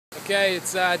Okay,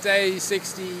 it's day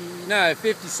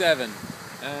 57,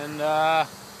 and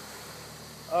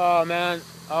oh man,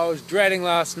 I was dreading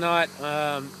last night.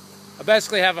 I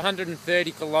basically have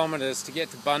 130 kilometers to get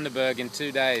to Bundaberg in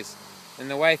 2 days, and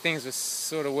the way things were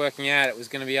sort of working out, it was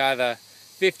going to be either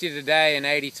 50 today and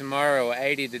 80 tomorrow, or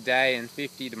 80 today and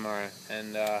 50 tomorrow.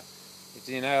 And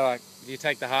you know, like, do you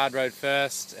take the hard road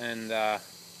first and I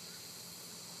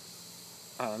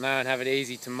don't know, and have it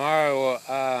easy tomorrow, or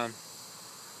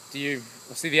do you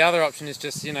see the other option is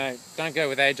just, you know, don't go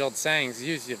with age-old sayings,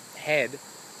 use your head,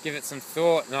 give it some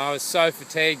thought. And I was so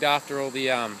fatigued after all the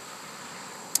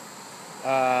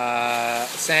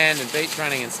sand and beach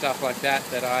running and stuff like that,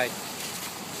 that I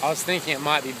was thinking it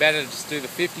might be better to just do the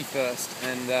 50 first,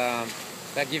 and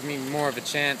that give me more of a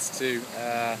chance to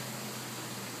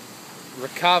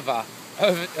recover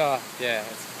over, yeah,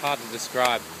 it's hard to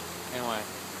describe. Anyway,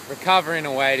 recover in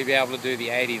a way to be able to do the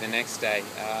 80 the next day.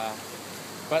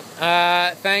 But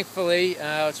thankfully,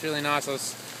 it's really nice. I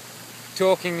was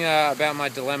talking about my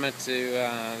dilemma to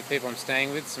the people I'm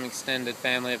staying with, some extended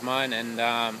family of mine, and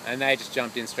they just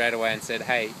jumped in straight away and said,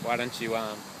 hey, why don't you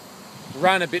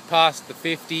run a bit past the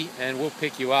 50 and we'll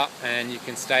pick you up and you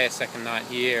can stay a second night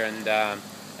here and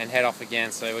head off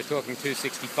again. So we're talking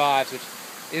 265s, which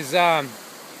is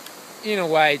in a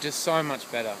way just so much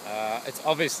better. It's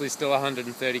obviously still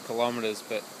 130 kilometers,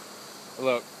 but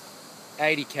look,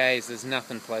 80 Ks, there's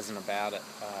nothing pleasant about it.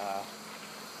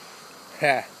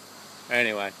 Yeah.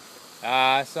 Anyway,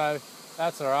 so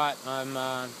that's alright. I'm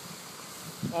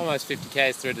almost 50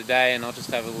 Ks through today, and I'll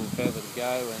just have a little further to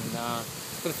go. And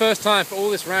for the first time, for all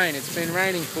this rain, it's been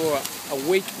raining for a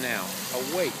week now. A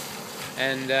week.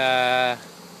 And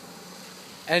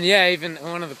yeah, even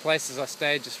one of the places I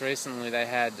stayed just recently, they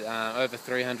had over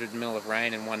 300 mil of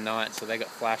rain in one night, so they got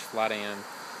flash flooding. And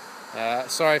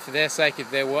sorry for their sake if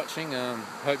they're watching.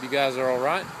 Hope you guys are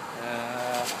alright.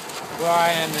 Where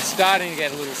I am is starting to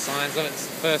get little signs of it. It's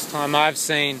the first time I've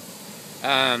seen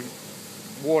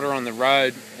water on the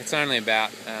road. It's only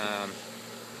about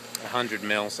 100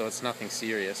 mil, so it's nothing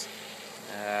serious.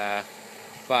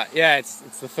 But yeah, it's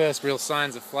the first real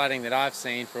signs of flooding that I've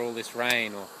seen for all this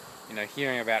rain, or, you know,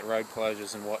 hearing about road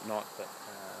closures and whatnot, but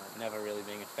never really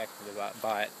being affected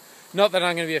by it. Not that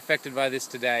I'm going to be affected by this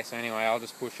today, so anyway, I'll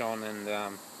just push on and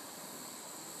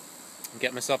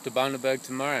get myself to Bundaberg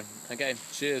tomorrow. Okay,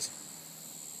 cheers.